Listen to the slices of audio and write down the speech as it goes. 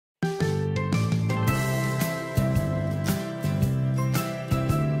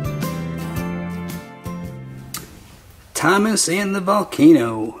Thomas and the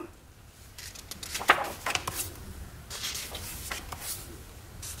Volcano.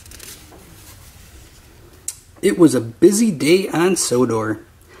 It was a busy day on Sodor.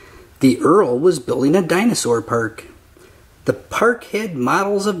 The Earl was building a dinosaur park. The park had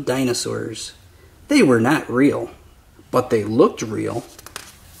models of dinosaurs. They were not real, but they looked real.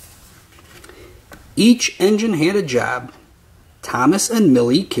 Each engine had a job. Thomas and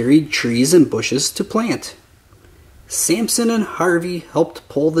Millie carried trees and bushes to plant. Samson and Harvey helped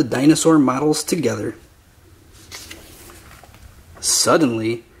pull the dinosaur models together.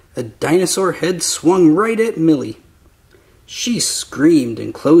 Suddenly, a dinosaur head swung right at Millie. She screamed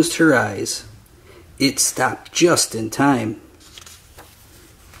and closed her eyes. It stopped just in time.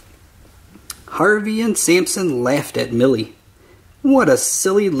 Harvey and Samson laughed at Millie. "What a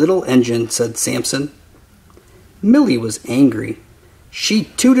silly little engine," said Samson. Millie was angry. She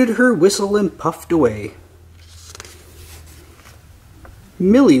tooted her whistle and puffed away.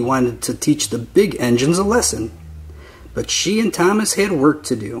 Millie wanted to teach the big engines a lesson, but she and Thomas had work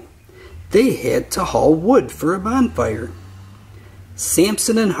to do. They had to haul wood for a bonfire.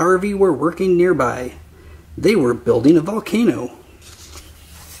 Samson and Harvey were working nearby. They were building a volcano.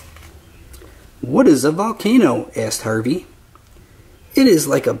 "What is a volcano?" asked Harvey. "It is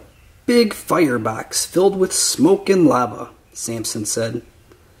like a big firebox filled with smoke and lava," Samson said.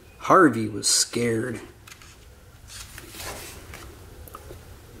 Harvey was scared.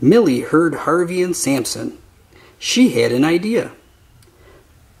 Millie heard Harvey and Samson. She had an idea.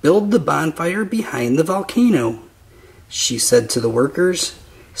 "Build the bonfire behind the volcano," she said to the workers.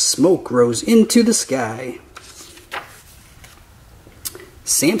 Smoke rose into the sky.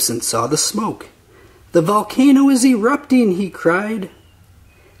 Samson saw the smoke. "The volcano is erupting," he cried.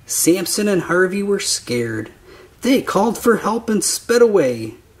 Samson and Harvey were scared. They called for help and sped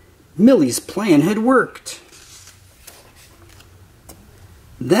away. Millie's plan had worked.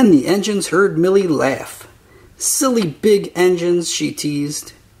 Then the engines heard Millie laugh. "Silly big engines," she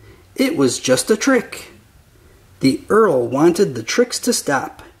teased. "It was just a trick." The Earl wanted the tricks to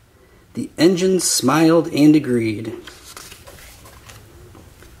stop. The engines smiled and agreed.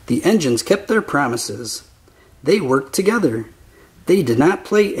 The engines kept their promises. They worked together. They did not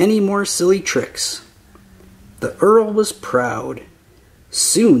play any more silly tricks. The Earl was proud.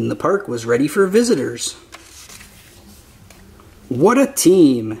 Soon the park was ready for visitors. What a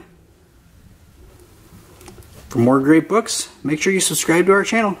team! For more great books, make sure you subscribe to our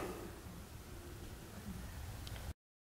channel.